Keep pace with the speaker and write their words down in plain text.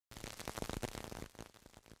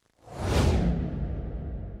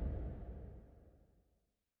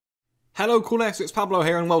Hello Culers, it's Pablo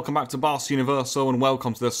here and welcome back to Barca Universal and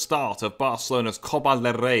welcome to the start of Barcelona's Copa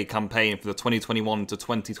del Rey campaign for the 2021 to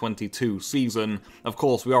 2022 season. Of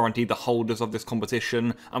course, we are indeed the holders of this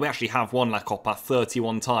competition and we actually have won La Copa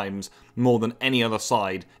 31 times, more than any other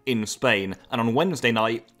side in Spain. And on Wednesday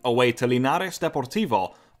night, away to Linares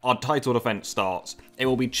Deportivo, our title defence starts. It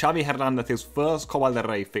will be Xavi Hernández's first Copa del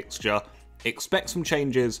Rey fixture. Expect some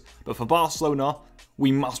changes, but for Barcelona,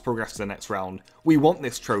 we must progress to the next round. We want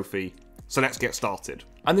this trophy, so let's get started.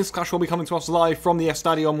 And this clash will be coming to us live from the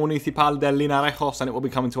Estadio Municipal de Linares, and it will be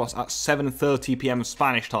coming to us at 7:30 PM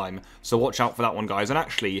Spanish time, so watch out for that one, guys. And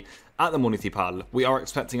actually, at the Municipal, we are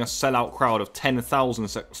expecting a sellout crowd of 10,000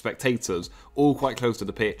 spectators, all quite close to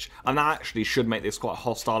the pitch, and that actually should make this quite a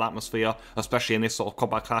hostile atmosphere, especially in this sort of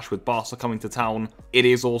Copa clash with Barca coming to town. It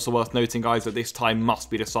is also worth noting, guys, that this time must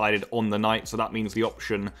be decided on the night, so that means the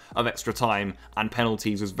option of extra time and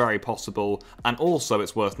penalties is very possible, and also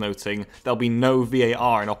it's worth noting there'll be no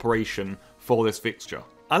VAR in operation for this fixture.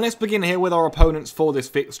 And let's begin here with our opponents for this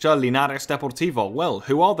fixture, Linares Deportivo. Well,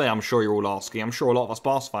 who are they, I'm sure you're all asking. I'm sure a lot of us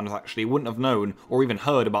Barca fans actually wouldn't have known or even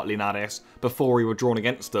heard about Linares before we were drawn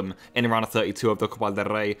against them in round of 32 of the Copa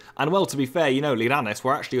del Rey. And well, to be fair, you know, Linares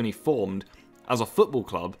were actually only formed as a football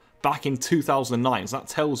club back in 2009, so that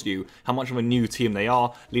tells you how much of a new team they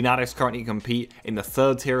are. Linares currently compete in the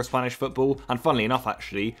third tier of Spanish football, and funnily enough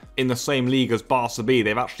actually, in the same league as Barca B.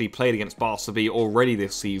 They've actually played against Barca B already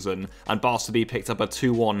this season, and Barca B picked up a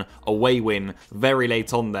 2-1 away win very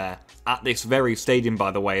late on there, at this very stadium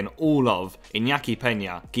by the way, and all of Iñaki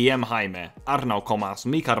Peña, Guillem Jaime, Arnau Comas,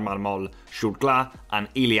 Mikar Marmol, Xurgla, and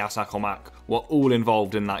Ilias Acomac were all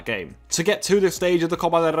involved in that game. To get to this stage of the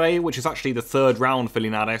Copa del Rey, which is actually the third round for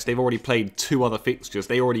Linares, they've already played two other fixtures.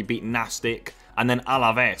 They already beat Nastic and then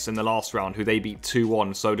Alaves in the last round, who they beat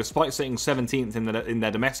 2-1. So despite sitting 17th in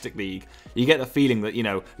their domestic league, you get the feeling that, you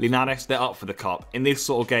know, Linares, they're up for the cup. In this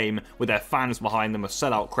sort of game, with their fans behind them, a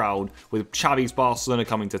sellout crowd, with Xavi's Barcelona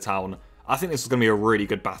coming to town, I think this is going to be a really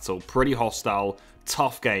good battle. Pretty hostile,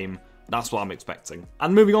 tough game. That's what I'm expecting.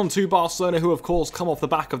 And moving on to Barcelona, who of course come off the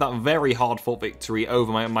back of that very hard-fought victory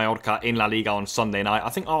over Mallorca in La Liga on Sunday night. I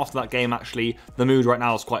think after that game, actually, the mood right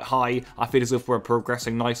now is quite high. I feel as if we're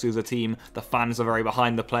progressing nicely as a team. The fans are very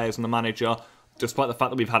behind the players and the manager. Despite the fact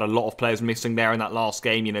that we've had a lot of players missing there in that last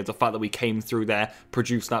game, you know, the fact that we came through there,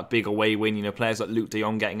 produced that big away win, you know, players like Luke de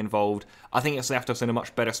Jong getting involved, I think it's left us in a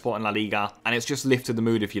much better spot in La Liga, and it's just lifted the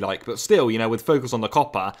mood, if you like. But still, you know, with focus on the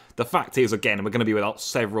Copa, the fact is, again, we're going to be without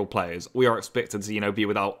several players. We are expected to, you know, be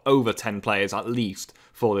without over 10 players at least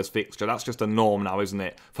for this fixture. That's just a norm now, isn't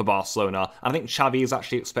it, for Barcelona? And I think Xavi is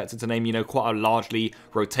actually expected to name, you know, quite a largely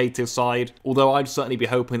rotative side, although I'd certainly be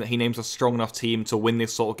hoping that he names a strong enough team to win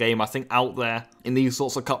this sort of game. I think out there, in these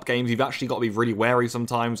sorts of cup games, you've actually got to be really wary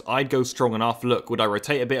sometimes. I'd go strong enough. Look, would I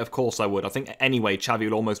rotate a bit? Of course I would. I think anyway, Xavi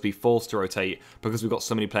will almost be forced to rotate because we've got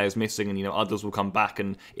so many players missing and, you know, others will come back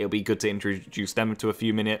and it'll be good to introduce them to a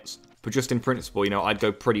few minutes. But just in principle, you know, I'd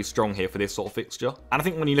go pretty strong here for this sort of fixture. And I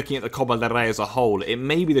think when you're looking at the Copa del Rey as a whole, it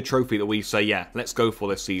may be the trophy that we say, yeah, let's go for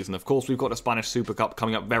this season. Of course, we've got the Spanish Super Cup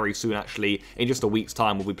coming up very soon, actually. In just a week's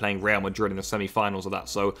time, we'll be playing Real Madrid in the semi-finals of that.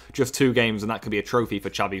 So just 2 games and that could be a trophy for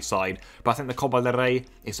Xavi's side. But I think the Copa del Rey,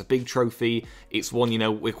 it's a big trophy. It's one, you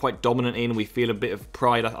know, we're quite dominant in. We feel a bit of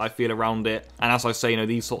pride, I feel, around it. And as I say, you know,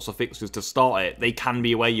 these sorts of fixtures to start it, they can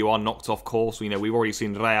be where you are knocked off course. You know, we've already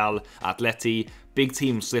seen Real, Atleti, big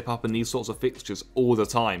teams slip up in these sorts of fixtures all the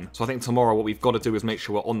time. So I think tomorrow what we've got to do is make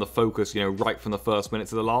sure we're on the focus, you know, right from the first minute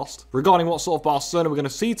to the last. Regarding what sort of Barcelona we're going to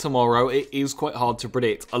see tomorrow, it is quite hard to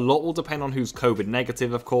predict. A lot will depend on who's COVID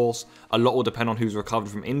negative, of course. A lot will depend on who's recovered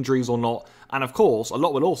from injuries or not. And of course, a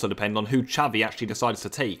lot will also depend on who Xavi actually decides to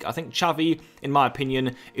take. I think Xavi, in my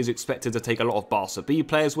opinion, is expected to take a lot of Barca B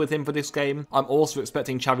players with him for this game. I'm also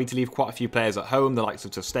expecting Xavi to leave quite a few players at home, the likes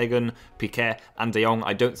of ter Stegen, Piqué and de Jong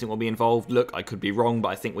I don't think will be involved. Look, I could be wrong, but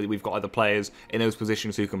I think we've got other players in those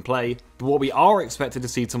positions who can play. But what we are expected to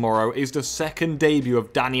see tomorrow is the second debut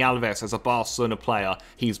of Dani Alves as a Barcelona player.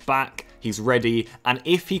 He's back, he's ready, and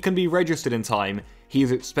if he can be registered in time, he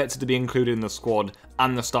is expected to be included in the squad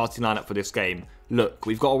and the starting lineup for this game. Look,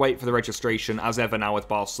 we've got to wait for the registration as ever now with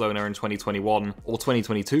Barcelona in 2021, or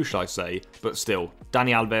 2022 should I say, but still,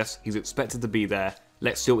 Dani Alves, he's expected to be there.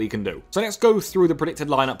 Let's see what we can do. So let's go through the predicted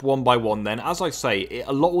lineup one by one then. As I say,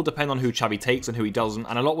 a lot will depend on who Xavi takes and who he doesn't,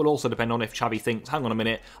 and a lot will also depend on if Xavi thinks, hang on a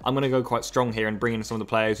minute, I'm going to go quite strong here and bring in some of the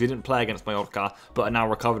players who didn't play against Mallorca, but are now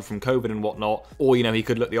recovered from COVID and whatnot. Or, you know, he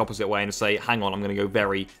could look the opposite way and say, hang on, I'm going to go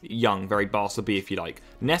very young, very Barca B if you like.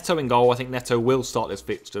 Neto in goal, I think Neto will start this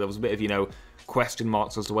fixture. There was a bit of, you know, question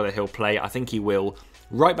marks as to whether he'll play. I think he will.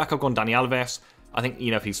 Right back, I've gone Dani Alves. I think,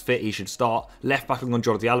 if he's fit, he should start. Left back, I'm on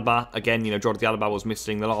Jordi Alba. Again, Jordi Alba was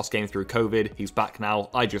missing the last game through COVID. He's back now.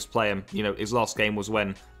 I just play him. His last game was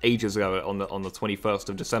when? Ages ago on the 21st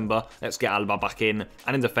of December. Let's get Alba back in.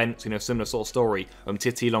 And in defence, similar sort of story.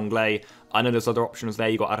 Titi, Longley. I know there's other options there.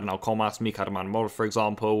 You got Arnau Comas, Mika Mor, for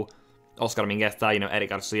example. Oscar Mingueza, Eric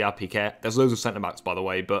Garcia, Piquet. There's loads of centre-backs, by the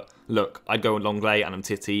way, but look, I'd go with Longley and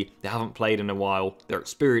Titi. They haven't played in a while. They're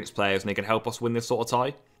experienced players, and they can help us win this sort of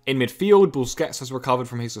tie. In midfield, Busquets has recovered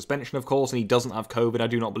from his suspension, of course, and he doesn't have COVID, I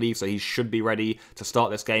do not believe, so he should be ready to start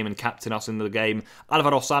this game and captain us in the game.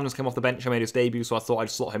 Alvaro Sanz came off the bench and made his debut, so I thought I'd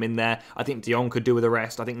slot him in there. I think De Jong could do with the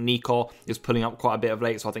rest. I think Nico is pulling up quite a bit of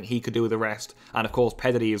late, so I think he could do with the rest. And of course,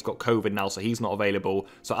 Pedri has got COVID now, so he's not available.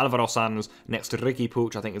 So Alvaro Sanz next to Ricky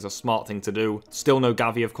Puig, I think, is a smart thing to do. Still no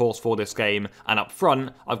Gavi, of course, for this game. And up front,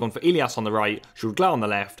 I've gone for Ilias on the right, Jules Glau on the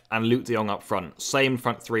left, and Luke De Jong up front. Same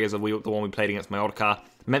front three as the one we played against Mallorca.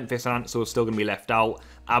 Memphis and Ansel are still going to be left out.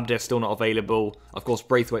 Abder's still not available. Of course,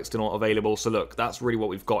 Braithwaite's still not available. So look, that's really what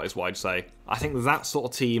we've got is what I'd say. I think that sort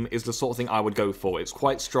of team is the sort of thing I would go for. It's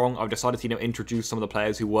quite strong. I've decided to introduce some of the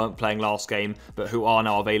players who weren't playing last game, but who are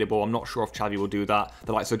now available. I'm not sure if Xavi will do that.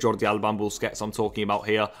 The likes of Jordi Alba and Busquets I'm talking about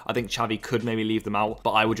here. I think Xavi could maybe leave them out,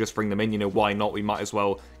 but I would just bring them in. Why not? We might as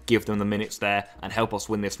well give them the minutes there and help us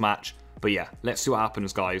win this match. But yeah, let's see what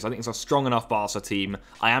happens, guys. I think it's a strong enough Barca team.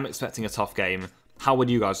 I am expecting a tough game. How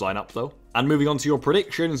would you guys line up, though? And moving on to your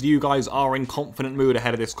predictions, you guys are in confident mood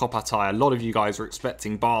ahead of this Copa tie. A lot of you guys are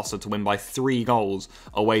expecting Barca to win by 3 goals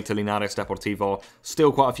away to Linares Deportivo.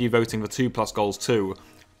 Still quite a few voting for 2+ goals too.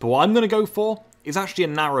 But what I'm going to go for is actually a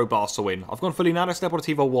narrow Barca win. I've gone for Linares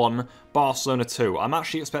Deportivo 1, Barcelona 2. I'm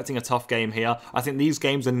actually expecting a tough game here. I think these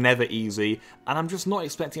games are never easy, and I'm just not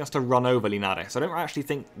expecting us to run over Linares. I don't actually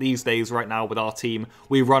think these days, right now, with our team,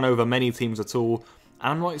 we run over many teams at all.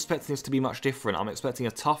 And I'm not expecting this to be much different. I'm expecting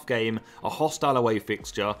a tough game, a hostile away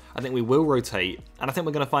fixture. I think we will rotate, and I think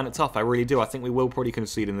we're going to find it tough. I really do. I think we will probably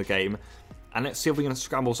concede in the game. And let's see if we can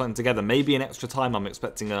scramble something together. Maybe in extra time, I'm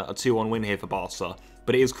expecting a 2-1 win here for Barca.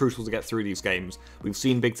 But it is crucial to get through these games. We've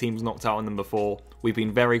seen big teams knocked out in them before. We've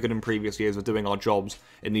been very good in previous years of doing our jobs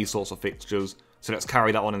in these sorts of fixtures. So let's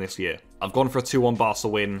carry that on in this year. I've gone for a 2-1 Barca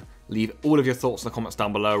win. Leave all of your thoughts in the comments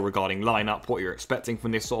down below regarding lineup, what you're expecting from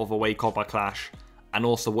this sort of away Copa clash, and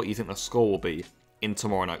also what you think the score will be in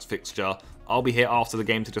tomorrow night's fixture. I'll be here after the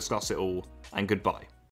game to discuss it all, and goodbye.